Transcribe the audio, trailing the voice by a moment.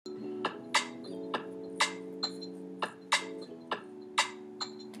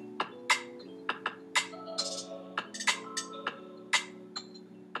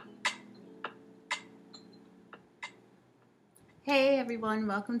Hey everyone,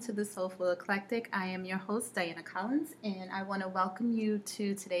 welcome to the Soulful Eclectic. I am your host, Diana Collins, and I want to welcome you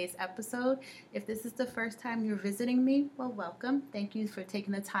to today's episode. If this is the first time you're visiting me, well, welcome. Thank you for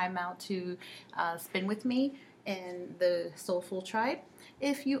taking the time out to spend with me in the Soulful Tribe.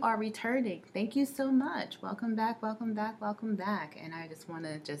 If you are returning, thank you so much. Welcome back, welcome back, welcome back. And I just want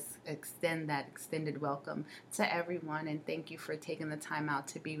to extend that extended welcome to everyone and thank you for taking the time out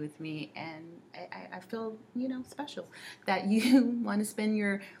to be with me. And I feel, special that you want to spend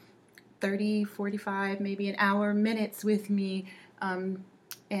your 30, 45, maybe an hour, minutes with me. And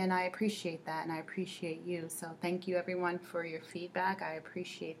I appreciate that, and I appreciate you. So thank you, everyone, for your feedback. I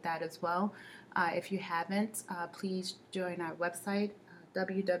appreciate that as well. If you haven't, please join our website,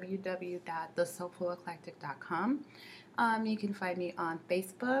 www.thesoulfuleclectic.com. You can find me on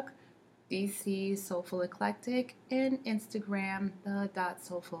Facebook, DC Soulful Eclectic, and Instagram, the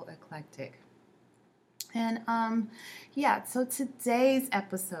Soulful Eclectic. And so today's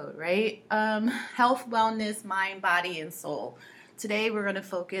episode, right? Health, wellness, mind, body, and soul. Today we're going to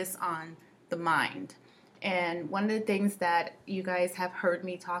focus on the mind. And one of the things that you guys have heard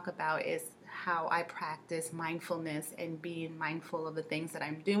me talk about is how I practice mindfulness and being mindful of the things that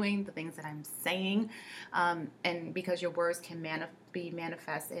I'm doing, the things that I'm saying, and because your words can be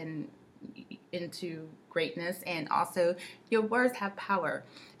manifest into greatness, and also your words have power.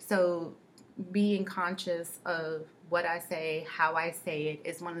 So being conscious of what I say, how I say it,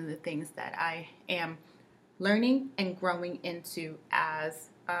 is one of the things that I am learning and growing into as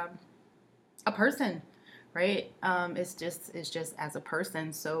a person, right? It's just as a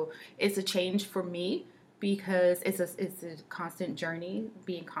person. So it's a change for me because it's a constant journey,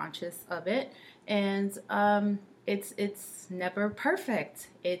 being conscious of it, and it's never perfect.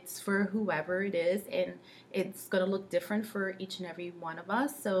 It's for whoever it is, and it's gonna look different for each and every one of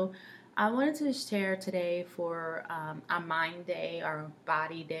us. So I wanted to share today for our mind day, our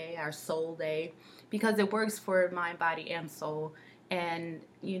body day, our soul day, because it works for mind, body, and soul. And,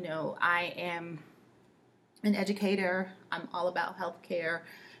 I am an educator. I'm all about healthcare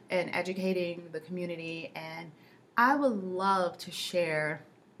and educating the community. And I would love to share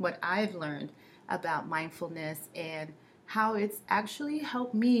what I've learned about mindfulness and how it's actually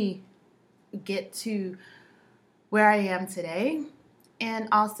helped me get to where I am today, and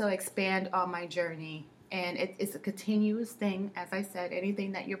also expand on my journey. And it's a continuous thing. As I said,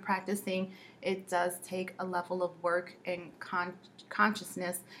 anything that you're practicing, it does take a level of work and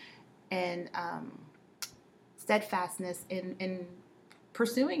consciousness and steadfastness in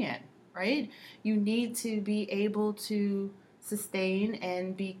pursuing it, right? You need to be able to sustain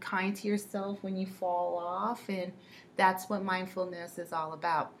and be kind to yourself when you fall off, and that's what mindfulness is all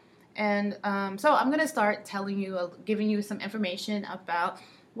about. And so I'm going to start giving you some information about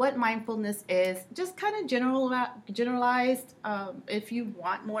what mindfulness is, just kind of generalized. If you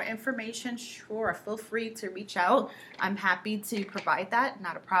want more information, sure, feel free to reach out. I'm happy to provide that,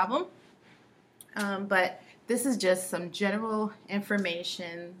 not a problem. But this is just some general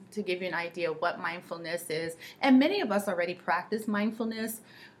information to give you an idea of what mindfulness is. And many of us already practice mindfulness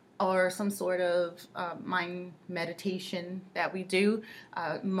or some sort of mind meditation that we do.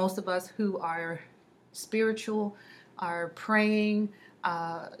 Most of us who are spiritual are praying.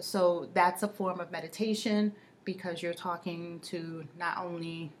 So that's a form of meditation because you're talking to not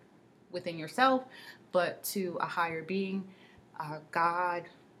only within yourself, but to a higher being, God,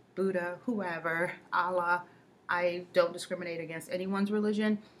 Buddha, whoever, Allah. I don't discriminate against anyone's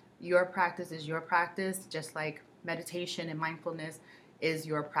religion. Your practice is your practice, just like meditation and mindfulness is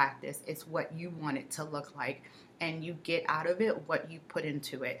your practice. It's what you want it to look like, and you get out of it what you put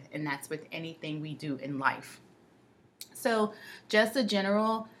into it, and that's with anything we do in life. So just a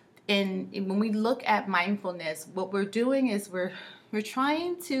general, when we look at mindfulness, what we're doing is we're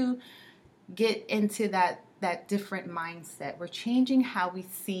trying to get into that different mindset. We're changing how we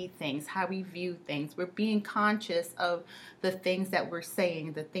see things, how we view things. We're being conscious of the things that we're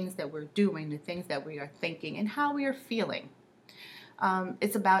saying, the things that we're doing, the things that we are thinking, and how we are feeling.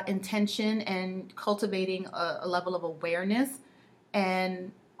 It's about intention and cultivating a level of awareness,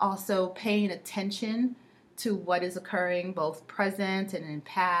 and also paying attention to what is occurring both present and in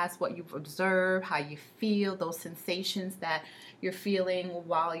past, what you've observed, how you feel, those sensations that you're feeling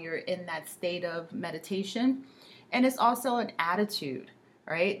while you're in that state of meditation. And it's also an attitude,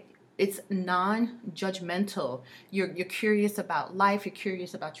 right? It's non-judgmental. You're curious about life, you're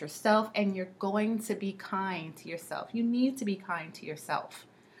curious about yourself, and you're going to be kind to yourself. You need to be kind to yourself.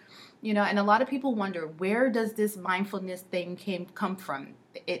 And a lot of people wonder, where does this mindfulness thing come from?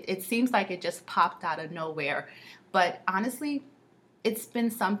 It seems like it just popped out of nowhere. But honestly, it's been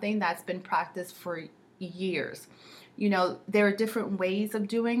something that's been practiced for years. There are different ways of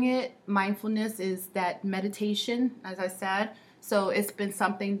doing it. Mindfulness is that meditation, as I said. So it's been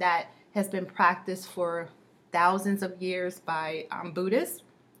something that has been practiced for thousands of years by Buddhists.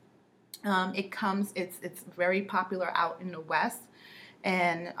 It's very popular out in the West,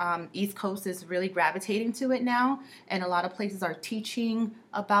 and East Coast is really gravitating to it now, and a lot of places are teaching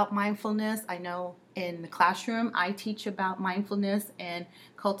about mindfulness. I know in the classroom I teach about mindfulness and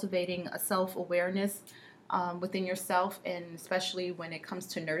cultivating a self-awareness within yourself, and especially when it comes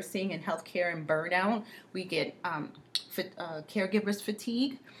to nursing and healthcare and burnout, we get caregivers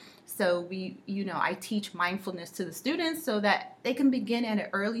fatigue. So I teach mindfulness to the students so that they can begin at an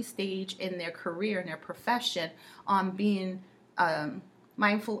early stage in their career and their profession on being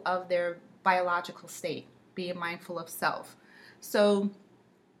mindful of their biological state, being mindful of self. So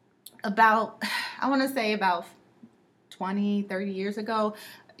I want to say about 20, 30 years ago,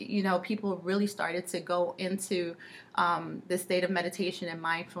 people really started to go into the state of meditation and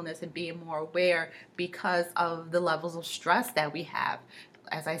mindfulness and being more aware because of the levels of stress that we have.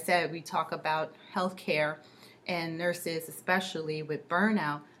 As I said, we talk about healthcare and nurses, especially with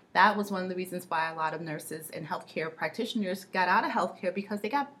burnout. That was one of the reasons why a lot of nurses and healthcare practitioners got out of healthcare, because they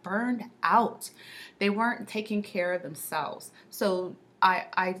got burned out. They weren't taking care of themselves. So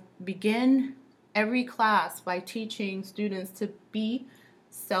I begin every class by teaching students to be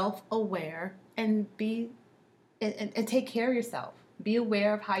self-aware and and take care of yourself. Be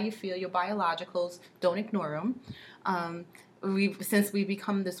aware of how you feel, your biologicals. Don't ignore them. Since we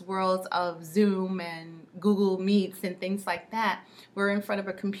become this world of Zoom and Google Meets and things like that, we're in front of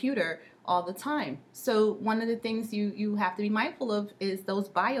a computer all the time. So one of the things you have to be mindful of is those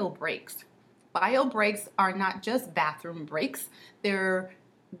bio breaks. Bio breaks are not just bathroom breaks. They're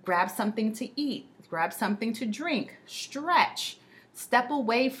grab something to eat, grab something to drink, stretch, step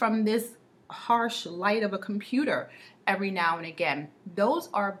away from this harsh light of a computer every now and again. Those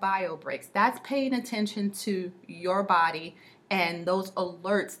are bio breaks. That's paying attention to your body and those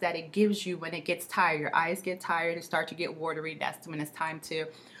alerts that it gives you when it gets tired. Your eyes get tired, it starts to get watery. That's when it's time to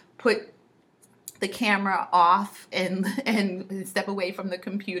put the camera off and step away from the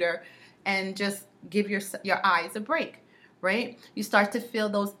computer and just give your eyes a break, right? You start to feel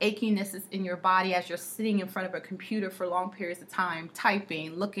those achiness in your body as you're sitting in front of a computer for long periods of time,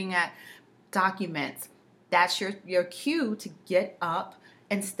 typing, looking at documents. That's your cue to get up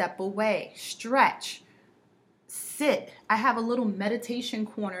and step away, stretch, sit. I have a little meditation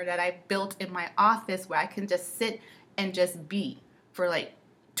corner that I built in my office where I can just sit and just be for like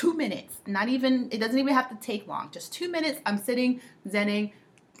 2 minutes. It doesn't even have to take long. Just 2 minutes. I'm sitting, zenning,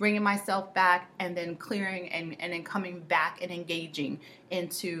 bringing myself back, and then clearing and then coming back and engaging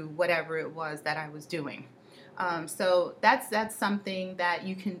into whatever it was that I was doing. So that's something that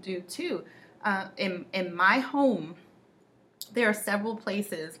you can do too. In my home, there are several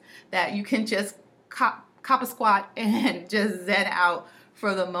places that you can just cop a squat and just zen out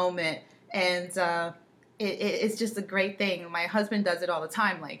for the moment. And it's just a great thing. My husband does it all the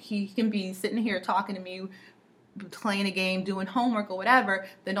time. Like, he can be sitting here talking to me, playing a game, doing homework or whatever,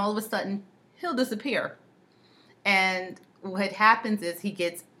 then all of a sudden he'll disappear. And what happens is he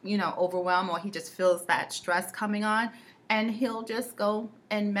gets, overwhelmed, or he just feels that stress coming on, and he'll just go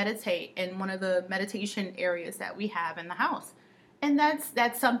and meditate in one of the meditation areas that we have in the house. And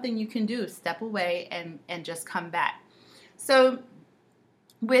that's something you can do. Step away and just come back. So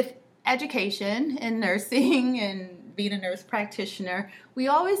with education and nursing and being a nurse practitioner, we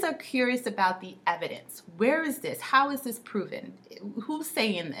always are curious about the evidence. Where is this? How is this proven? Who's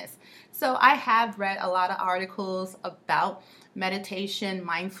saying this? So I have read a lot of articles about meditation,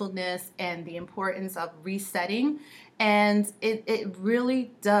 mindfulness, and the importance of resetting. And it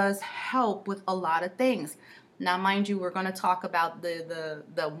really does help with a lot of things. Now, mind you, we're going to talk about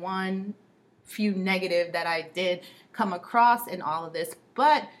the one few negative that I did come across in all of this,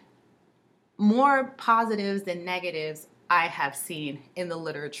 but more positives than negatives I have seen in the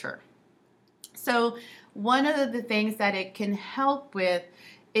literature. So one of the things that it can help with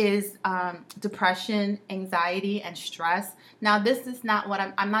is depression, anxiety, and stress. Now, this is not what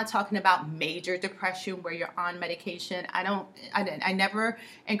I'm not talking about major depression where you're on medication. I never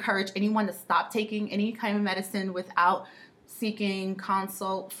encourage anyone to stop taking any kind of medicine without seeking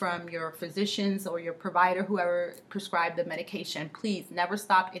consult from your physicians or your provider, whoever prescribed the medication. Please never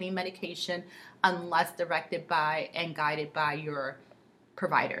stop any medication unless directed by and guided by your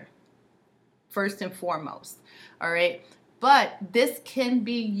provider, first and foremost. All right. But this can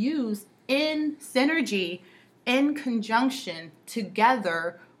be used in synergy, in conjunction,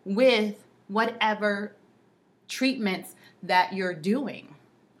 together with whatever treatments that you're doing.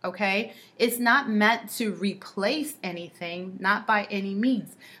 Okay? It's not meant to replace anything, not by any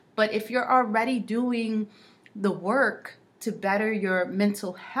means. But if you're already doing the work to better your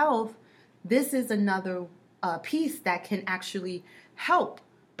mental health, this is another piece that can actually help,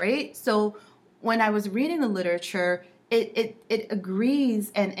 right? So when I was reading the literature, it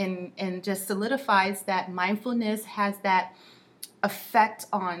agrees and just solidifies that mindfulness has that effect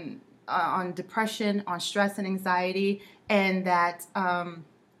on depression, on stress and anxiety, and that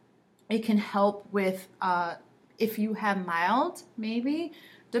it can help with if you have mild, maybe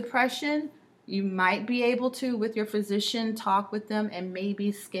depression, you might be able to, with your physician, talk with them and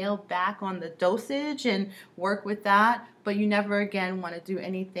maybe scale back on the dosage and work with that. But you never again want to do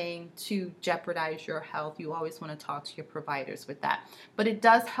anything to jeopardize your health. You always want to talk to your providers with that. But it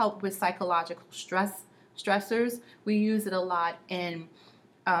does help with psychological stressors. We use it a lot in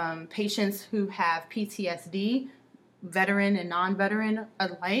patients who have PTSD, veteran and non-veteran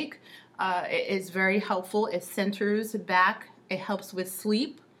alike. It is very helpful. It centers back. It helps with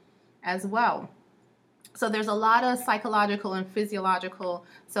sleep as well. So there's a lot of psychological and physiological,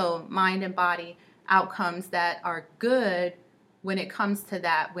 so mind and body outcomes that are good when it comes to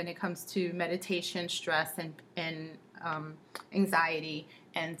that, when it comes to meditation, stress, and anxiety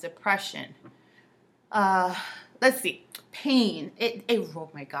and depression. Let's see, pain. Oh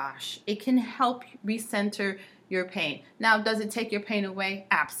my gosh, it can help recenter your pain. Now, does it take your pain away?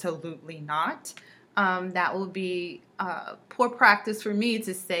 Absolutely not. That will be poor practice for me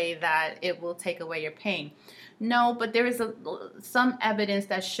to say that it will take away your pain. No, but there is some evidence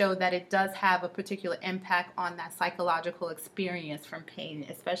that show that it does have a particular impact on that psychological experience from pain,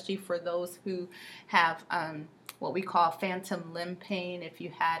 especially for those who have what we call phantom limb pain. If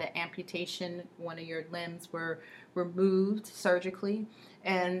you had an amputation, one of your limbs were removed surgically,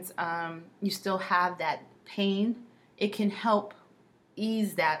 and you still have that pain, it can help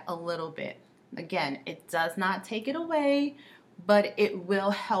ease that a little bit. Again, it does not take it away, but it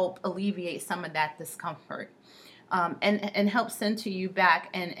will help alleviate some of that discomfort and help center you back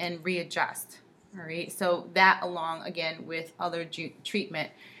and readjust. All right, so that along again with other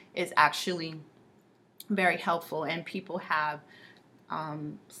treatment is actually very helpful, and people have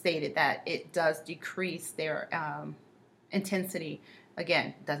stated that it does decrease their intensity.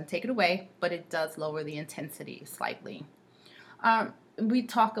 Again, doesn't take it away, but it does lower the intensity slightly. We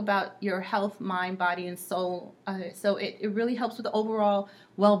talk about your health, mind, body, and soul. So it really helps with the overall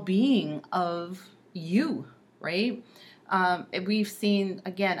well-being of you, right? We've seen,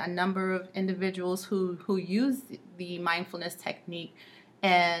 again, a number of individuals who use the mindfulness technique,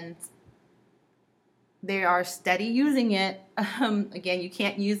 and they are steady using it. Again, you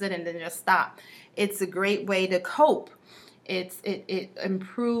can't use it and then just stop. It's a great way to cope. It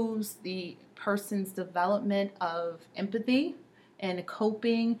improves the person's development of empathy and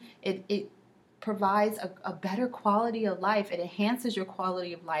coping. It provides a better quality of life. It enhances your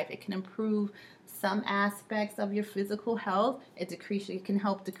quality of life. It can improve some aspects of your physical health. It can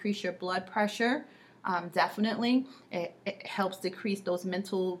help decrease your blood pressure. Definitely, it helps decrease those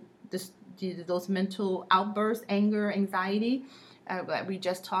mental outbursts, anger, anxiety that we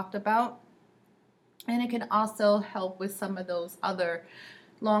just talked about. And it can also help with some of those other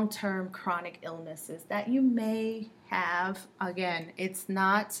long-term chronic illnesses that you may have. Again, it's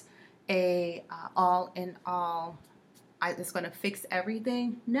not a all in all, it's going to fix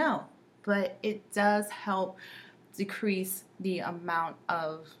everything. No, but it does help decrease the amount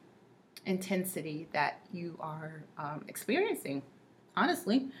of intensity that you are experiencing.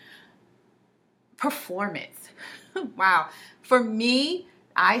 Honestly, performance. Wow. For me,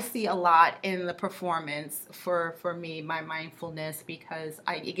 I see a lot in the performance for me, my mindfulness, because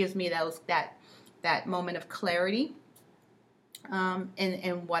it gives me that moment of clarity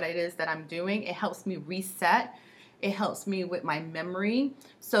in what it is that I'm doing. It helps me reset. It helps me with my memory.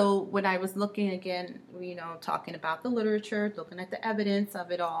 So when I was looking again, talking about the literature, looking at the evidence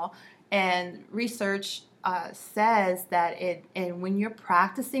of it all, and research says that and when you're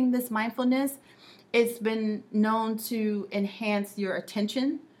practicing this mindfulness, it's been known to enhance your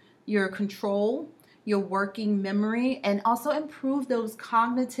attention, your control, your working memory, and also improve those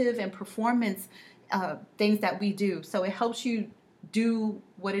cognitive and performance things that we do. So it helps you do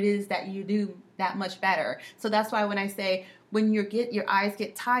what it is that you do that much better. So that's why when I say when your eyes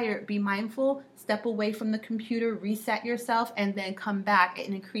get tired, be mindful, step away from the computer, reset yourself, and then come back. It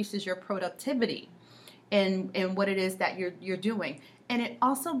increases your productivity in what it is that you're doing. And it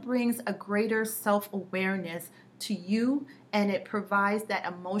also brings a greater self-awareness to you, and it provides that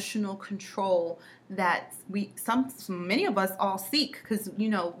emotional control that many of us all seek, because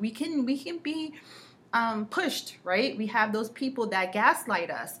we can be pushed, right? We have those people that gaslight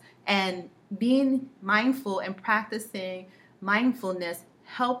us. And being mindful and practicing mindfulness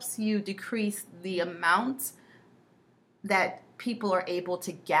helps you decrease the amount that people are able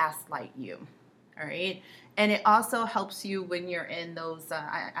to gaslight you. All right. And it also helps you when you're in those.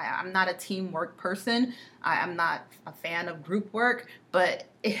 I'm not a teamwork person. I'm not a fan of group work, but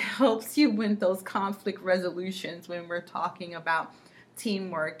it helps you with those conflict resolutions when we're talking about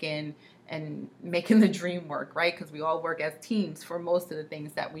teamwork and making the dream work, right? Because we all work as teams for most of the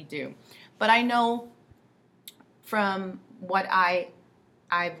things that we do. But I know from what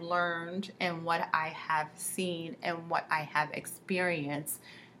I've learned and what I have seen and what I have experienced,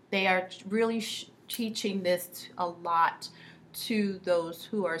 they are really teaching this a lot to those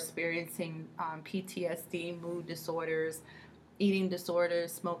who are experiencing PTSD, mood disorders, eating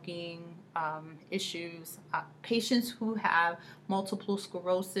disorders, smoking issues, patients who have multiple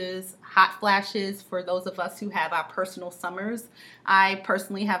sclerosis, hot flashes for those of us who have our personal summers. I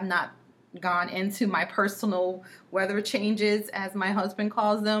personally have not gone into my personal weather changes, as my husband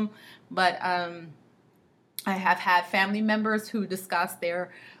calls them, but I have had family members who discuss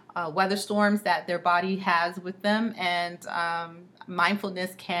their weather storms that their body has with them, and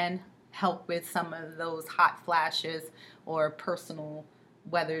mindfulness can help with some of those hot flashes or personal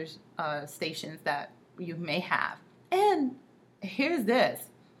weather stations that you may have. And here's this.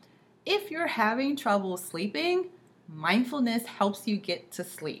 If you're having trouble sleeping, mindfulness helps you get to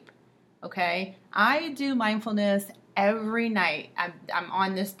sleep. Okay? I do mindfulness every night. I'm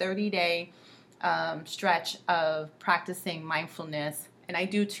on this 30-day stretch of practicing mindfulness, and I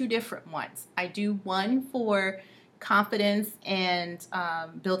do two different ones. I do one for confidence and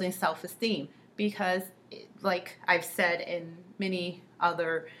building self-esteem because, like I've said in many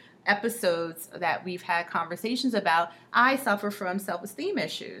other episodes that we've had conversations about, I suffer from self-esteem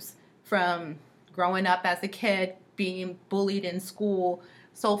issues from growing up as a kid, being bullied in school,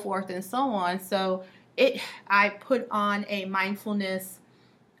 so forth and so on. So I put on a mindfulness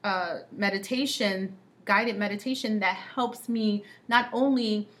meditation, guided meditation that helps me not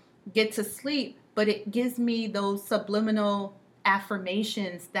only get to sleep, but it gives me those subliminal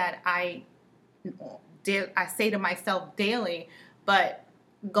affirmations that I say to myself daily, but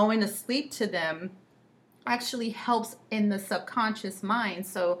going to sleep to them actually helps in the subconscious mind.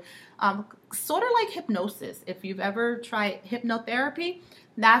 So sort of like hypnosis. If you've ever tried hypnotherapy,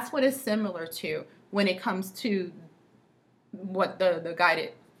 that's what it's similar to when it comes to what the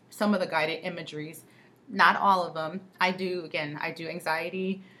guided, some of the guided imageries. Not all of them. I do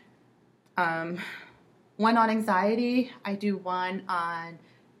anxiety. One on anxiety. I do one on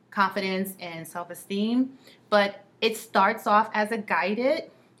confidence and self-esteem. But it starts off as a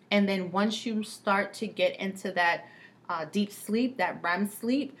guided, and then once you start to get into that deep sleep, that REM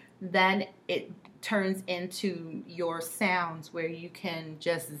sleep, then it turns into your sounds where you can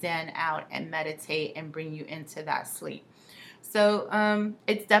just zen out and meditate and bring you into that sleep. So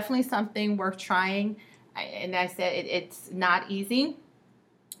it's definitely something worth trying. And I said it's not easy.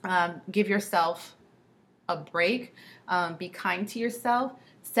 Give yourself a break. Be kind to yourself.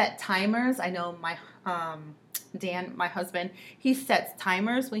 Set timers. I know my Dan, my husband, he sets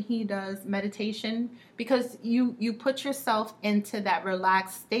timers when he does meditation because you put yourself into that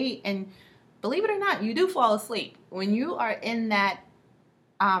relaxed state, and believe it or not, you do fall asleep. When you are in that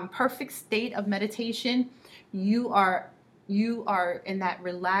perfect state of meditation, you are in that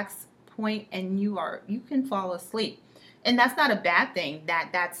relaxed point, and you can fall asleep. And that's not a bad thing.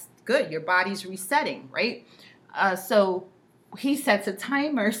 That's good. Your body's resetting, right? So he sets a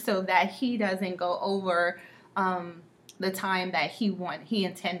timer so that he doesn't go over the time that he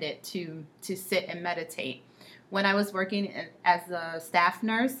intended to sit and meditate. When I was working as a staff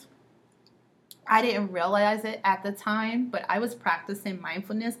nurse, I didn't realize it at the time, but I was practicing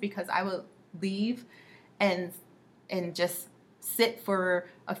mindfulness because I would leave and just sit for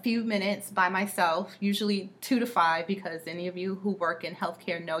a few minutes by myself, usually 2 to 5, because any of you who work in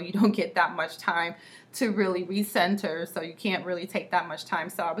healthcare know you don't get that much time to really recenter, so you can't really take that much time.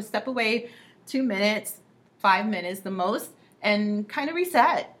 So I would step away 2 minutes, 5 minutes the most, and kind of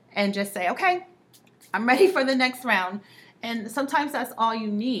reset and just say, okay, I'm ready for the next round. And sometimes that's all you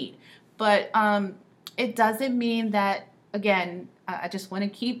need. But it doesn't mean that, again, I just want to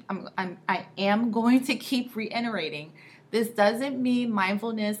keep, I am going to keep reiterating. This doesn't mean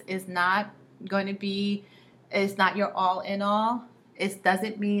mindfulness is not going to be, it's not your all in all. It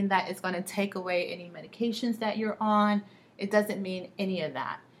doesn't mean that it's going to take away any medications that you're on. It doesn't mean any of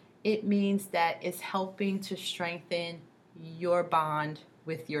that. It means that it's helping to strengthen your bond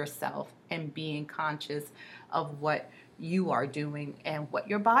with yourself and being conscious of what you are doing and what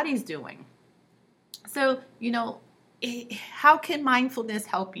your body's doing. So, how can mindfulness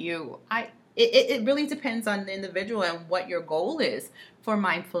help you? It really depends on the individual and what your goal is for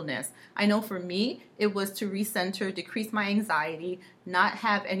mindfulness. I know for me, it was to recenter, decrease my anxiety, not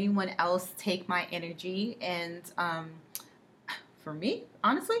have anyone else take my energy, and for me,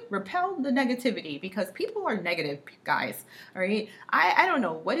 honestly, repel the negativity, because people are negative, guys. All right. I don't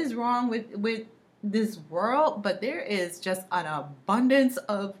know what is wrong with this world, but there is just an abundance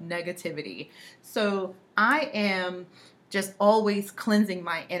of negativity. So I am just always cleansing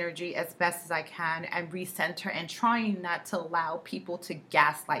my energy as best as I can and recenter, and trying not to allow people to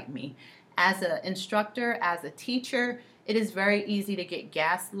gaslight me. As an instructor, as a teacher, it is very easy to get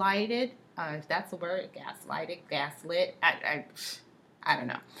gaslighted, if that's a word, gaslighted, gaslit. I don't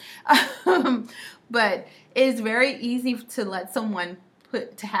know. But it's very easy to let someone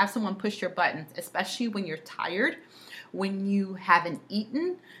to have someone push your buttons, especially when you're tired, when you haven't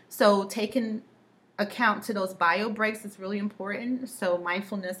eaten. So taking account to those bio breaks is really important. So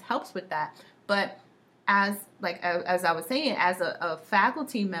mindfulness helps with that. But as I was saying, as a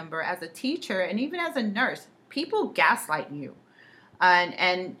faculty member, as a teacher, and even as a nurse, people gaslight you.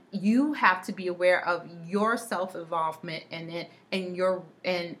 And you have to be aware of your self-involvement in it,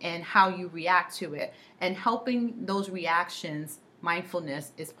 and how you react to it, and helping those reactions.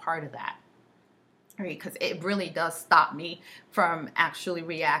 Mindfulness is part of that, right? Because it really does stop me from actually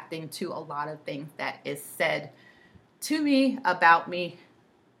reacting to a lot of things that is said to me about me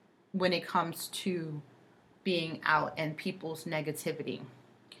when it comes to being out and people's negativity.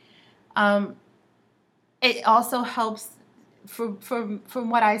 It also helps, from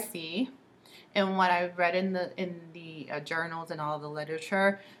what I see and what I've read in the journals and all the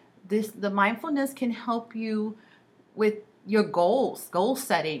literature. The mindfulness can help you with your goal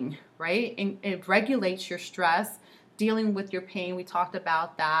setting, right? And it regulates your stress, dealing with your pain. We talked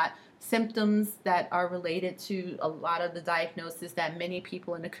about that. Symptoms that are related to a lot of the diagnosis that many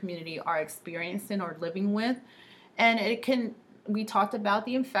people in the community are experiencing or living with. And we talked about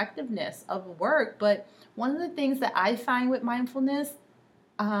the effectiveness of work, but one of the things that I find with mindfulness,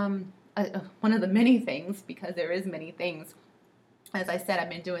 one of the many things, because there is many things, as I said, I've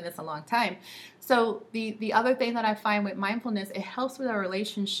been doing this a long time. So the other thing that I find with mindfulness, it helps with our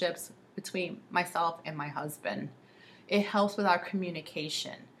relationships between myself and my husband. It helps with our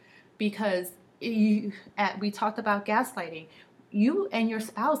communication, because we talked about gaslighting. You and your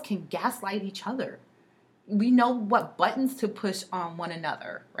spouse can gaslight each other. We know what buttons to push on one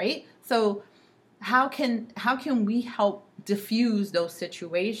another, right? So how can we help diffuse those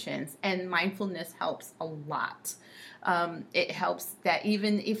situations? And mindfulness helps a lot. It helps that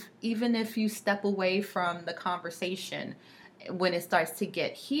even if you step away from the conversation when it starts to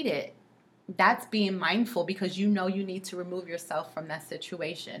get heated, that's being mindful, because you know you need to remove yourself from that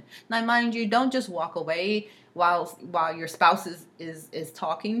situation. Now, mind you, don't just walk away while your spouse is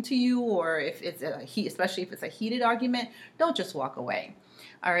talking to you, or if it's especially if it's a heated argument, don't just walk away.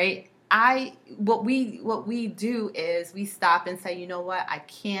 All right. What we do is we stop and say, you know what, I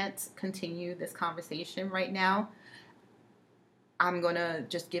can't continue this conversation right now. I'm going to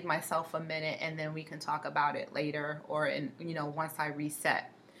just give myself a minute, and then we can talk about it later, or once I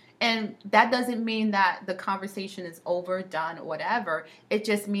reset. And that doesn't mean that the conversation is over, done, or whatever. It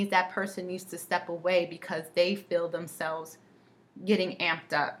just means that person needs to step away because they feel themselves getting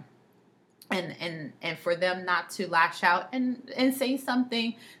amped up. And for them not to lash out and say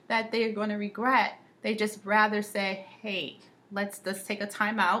something that they're going to regret, they just rather say, hey, let's take a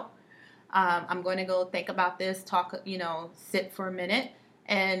time out. I'm going to go think about this, talk, sit for a minute,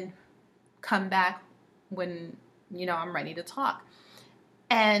 and come back when, I'm ready to talk.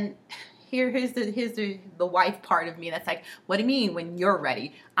 And here's the wife part of me that's like, what do you mean when you're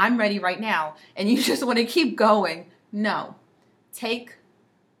ready? I'm ready right now. And you just want to keep going. No. Take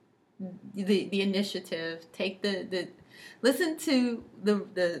the initiative. Take listen to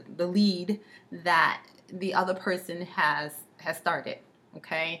the lead that the other person has started.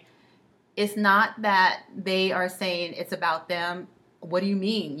 Okay? It's not that they are saying it's about them. What do you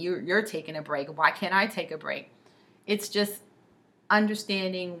mean? You're taking a break. Why can't I take a break? It's just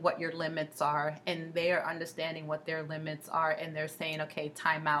understanding what your limits are, and they are understanding what their limits are, and they're saying, okay,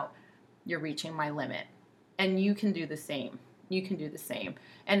 time out, you're reaching my limit. And you can do the same.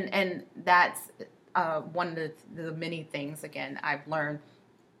 And that's one of the many things, again, I've learned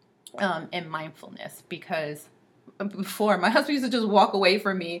in mindfulness, because before, my husband used to just walk away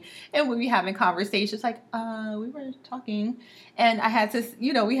from me, and we'd be having conversations like, we were talking, and I had to,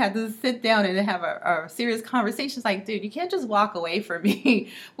 we had to sit down and have a serious conversation. It's like, dude, you can't just walk away from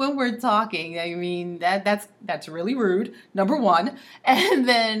me when we're talking. I mean, that's really rude, number one. And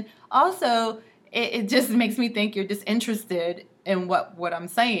then also, it just makes me think you're disinterested in what I'm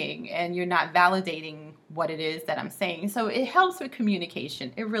saying, and you're not validating what it is that I'm saying. So it helps with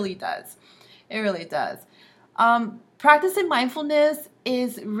communication. It really does. It really does. Practicing mindfulness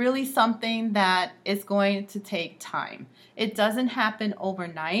is really something that is going to take time. It doesn't happen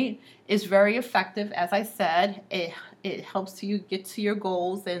overnight. It's very effective, as I said. It helps you get to your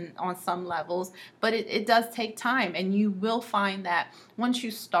goals and on some levels, but it does take time, and you will find that once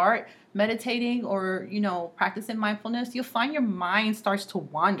you start meditating or practicing mindfulness, you'll find your mind starts to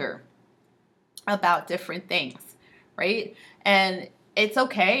wander about different things, right? And it's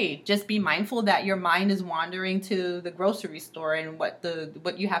okay. Just be mindful that your mind is wandering to the grocery store and what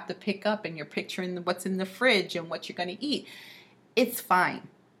you have to pick up, and you're picturing what's in the fridge and what you're going to eat. It's fine.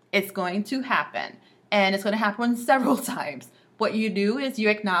 It's going to happen, and it's going to happen several times. What you do is you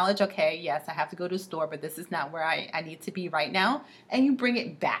acknowledge, okay, yes, I have to go to the store, but this is not where I need to be right now, and you bring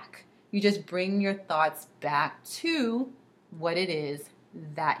it back. You just bring your thoughts back to what it is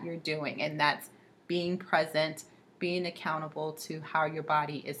that you're doing, and that's being present, being accountable to how your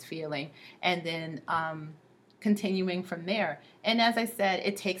body is feeling, and then continuing from there. And as I said,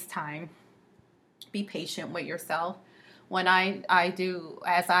 it takes time. Be patient with yourself. When I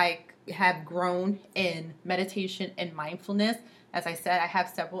have grown in meditation and mindfulness, as I said, I have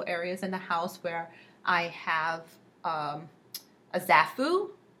several areas in the house where I have a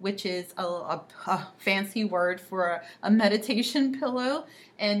zafu, which is a fancy word for a meditation pillow.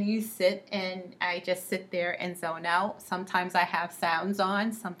 And you sit, and I just sit there and zone out. Sometimes I have sounds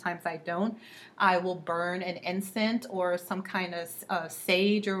on, sometimes I don't. I will burn an incense or some kind of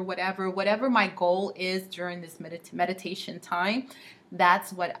sage or whatever my goal is during this meditation time.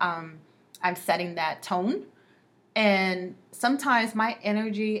 That's what I'm setting that tone. And sometimes my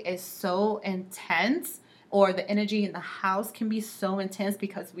energy is so intense, or the energy in the house can be so intense,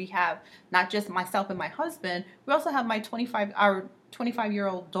 because we have not just myself and my husband, we also have my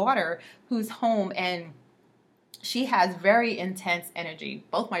 25-year-old daughter who's home, and she has very intense energy.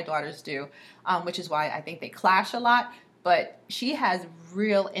 Both my daughters do, which is why I think they clash a lot, but she has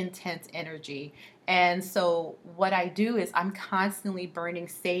real intense energy. And so what I do is I'm constantly burning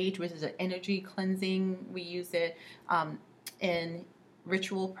sage, which is an energy cleansing. We use it in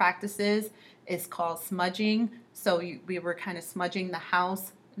ritual practices. It's called smudging. So we were kind of smudging the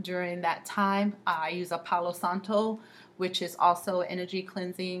house during that time. I use a Palo Santo, which is also energy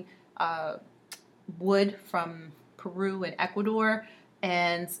cleansing wood from Peru and Ecuador.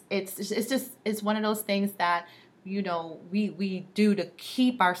 And it's one of those things that we do to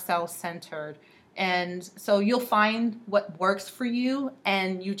keep ourselves centered. And so you'll find what works for you,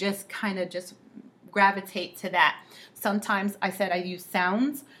 and you just kind of just gravitate to that. Sometimes I said I use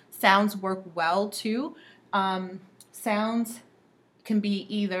sounds. Sounds work well too. Sounds can be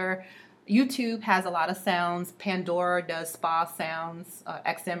either, YouTube has a lot of sounds. Pandora does spa sounds.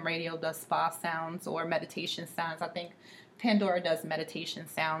 XM Radio does spa sounds or meditation sounds. I think Pandora does meditation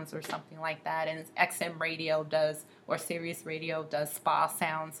sounds or something like that. And XM Radio does, or Sirius Radio does spa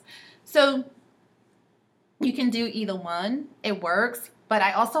sounds. So you can do either one. It works. But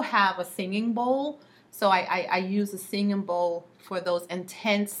I also have a singing bowl. So I use a singing bowl for those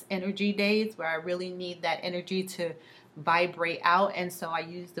intense energy days where I really need that energy to vibrate out. And so I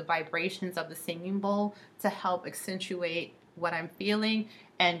use the vibrations of the singing bowl to help accentuate what I'm feeling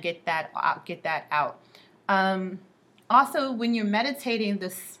and get that out. Also, when you're meditating, the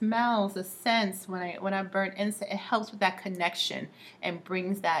smells, the scents, when I burn incense, it helps with that connection and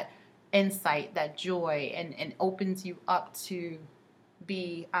brings that insight, that joy, and opens you up to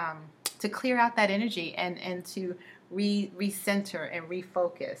be to clear out that energy and to recenter and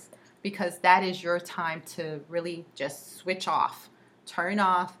refocus, because that is your time to really just switch off, turn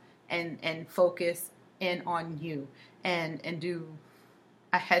off, and focus in on you and do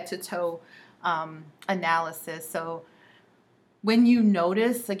a head to toe analysis. So when you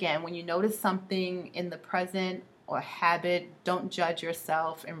notice something in the present or habit, don't judge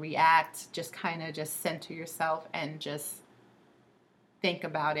yourself and react. Just kind of just center yourself and just think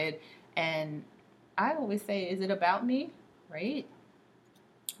about it. And I always say, is it about me? Right?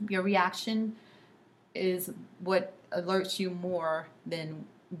 Your reaction is what alerts you more than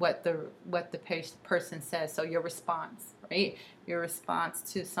what the person says. So your response, right? Your response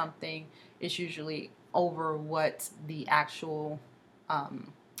to something is usually over what the actual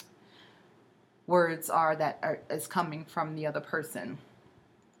words are that is coming from the other person.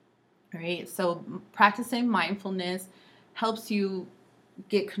 Right? So practicing mindfulness helps you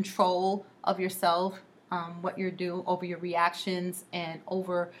get control of yourself, what you're doing, over your reactions, and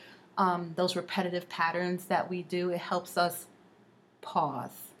over those repetitive patterns that we do. It helps us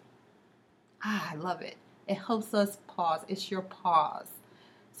pause. I love it. It helps us pause. It's your pause.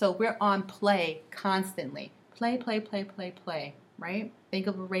 So we're on play constantly. Play, play, play, play, play, right? Think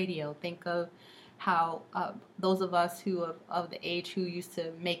of a radio. Think of how those of us who of the age who used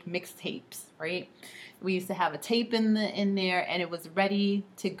to make mixtapes, right? We used to have a tape in there and it was ready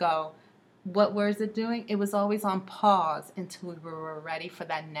to go. What was it doing? It was always on pause until we were ready for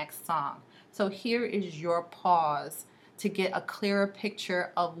that next song. So here is your pause to get a clearer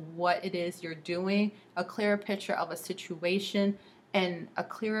picture of what it is you're doing, a clearer picture of a situation, and a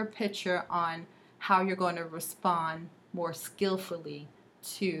clearer picture on how you're going to respond more skillfully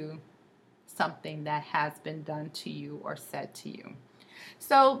to something that has been done to you or said to you.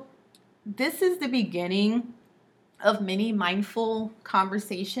 So this is the beginning of many mindful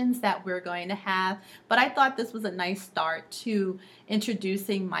conversations that we're going to have. But I thought this was a nice start to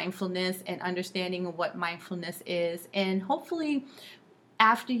introducing mindfulness and understanding what mindfulness is. And hopefully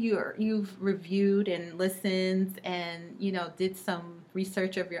after you've reviewed and listened and did some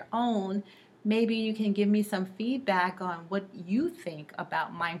research of your own, maybe you can give me some feedback on what you think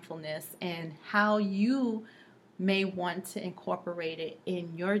about mindfulness and how you may want to incorporate it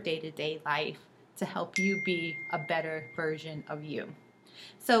in your day-to-day life to help you be a better version of you.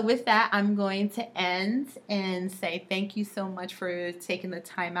 So with that, I'm going to end and say thank you so much for taking the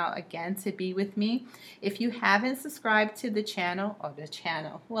time out again to be with me. If you haven't subscribed to the channel,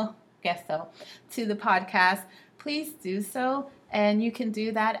 well, guess so, to the podcast, please do so. And you can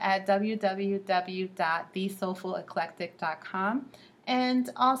do that at www.thesoulfuleclectic.com. And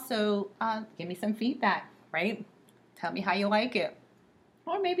also give me some feedback, right? Tell me how you like it,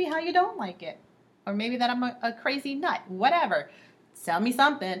 or maybe how you don't like it, or maybe that I'm a crazy nut, whatever. Tell me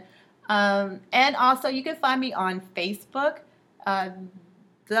something. And also, you can find me on Facebook. The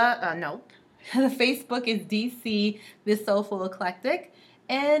Facebook is DC The Soulful Eclectic,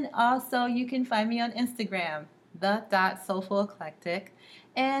 and also you can find me on Instagram, the.soulful eclectic,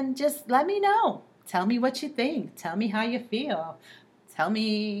 and just let me know. Tell me what you think. Tell me how you feel. Tell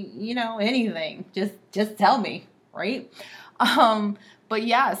me, anything. Just tell me, right? But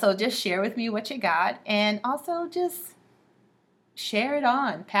yeah, so just share with me what you got, and also just share it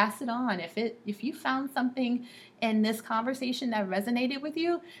on, pass it on. If you found something in this conversation that resonated with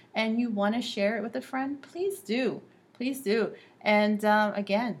you and you want to share it with a friend, please do. Please do. And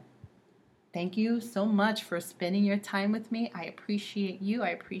again, thank you so much for spending your time with me. I appreciate you.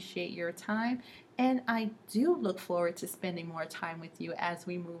 I appreciate your time. And I do look forward to spending more time with you as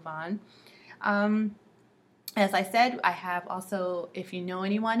we move on. As I said, I have also, if you know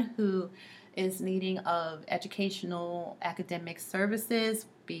anyone who is needing of educational academic services,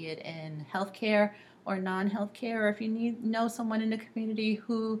 be it in healthcare or non-healthcare, or if you know someone in the community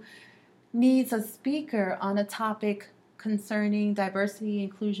who needs a speaker on a topic concerning diversity,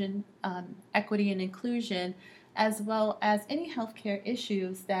 inclusion, equity, and inclusion, as well as any healthcare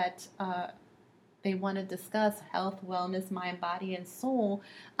issues that they want to discuss, health, wellness, mind, body, and soul.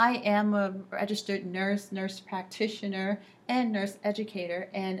 I am a registered nurse, nurse practitioner, and nurse educator,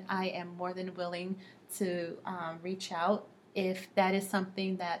 and I am more than willing to reach out if that is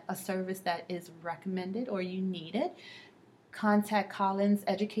something a service that is recommended or you need it. Contact Collins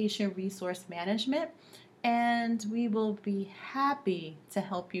Education Resource Management, and we will be happy to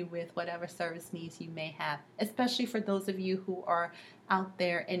help you with whatever service needs you may have, especially for those of you who are out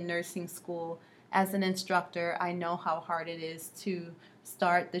there in nursing school. As an instructor, I know how hard it is to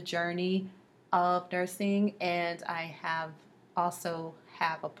start the journey of nursing, and I also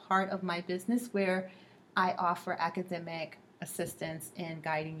have a part of my business where I offer academic assistance in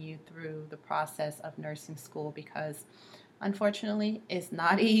guiding you through the process of nursing school, because unfortunately it's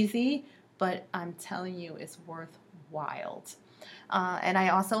not easy, but I'm telling you it's worthwhile. And I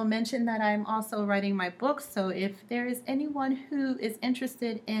also mentioned that I'm also writing my book, so if there is anyone who is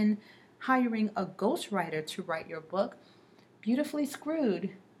interested in hiring a ghostwriter to write your book, Beautifully Screwed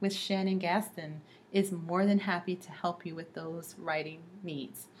with Shannon Gaston is more than happy to help you with those writing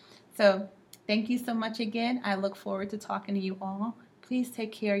needs. So thank you so much again. I look forward to talking to you all. Please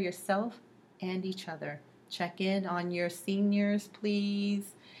take care of yourself and each other. Check in on your seniors,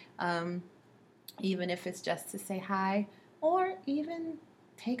 please, even if it's just to say hi, or even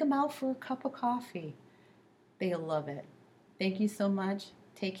take them out for a cup of coffee. They'll love it. Thank you so much.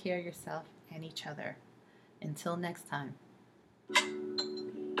 Take care of yourself and each other. Until next time.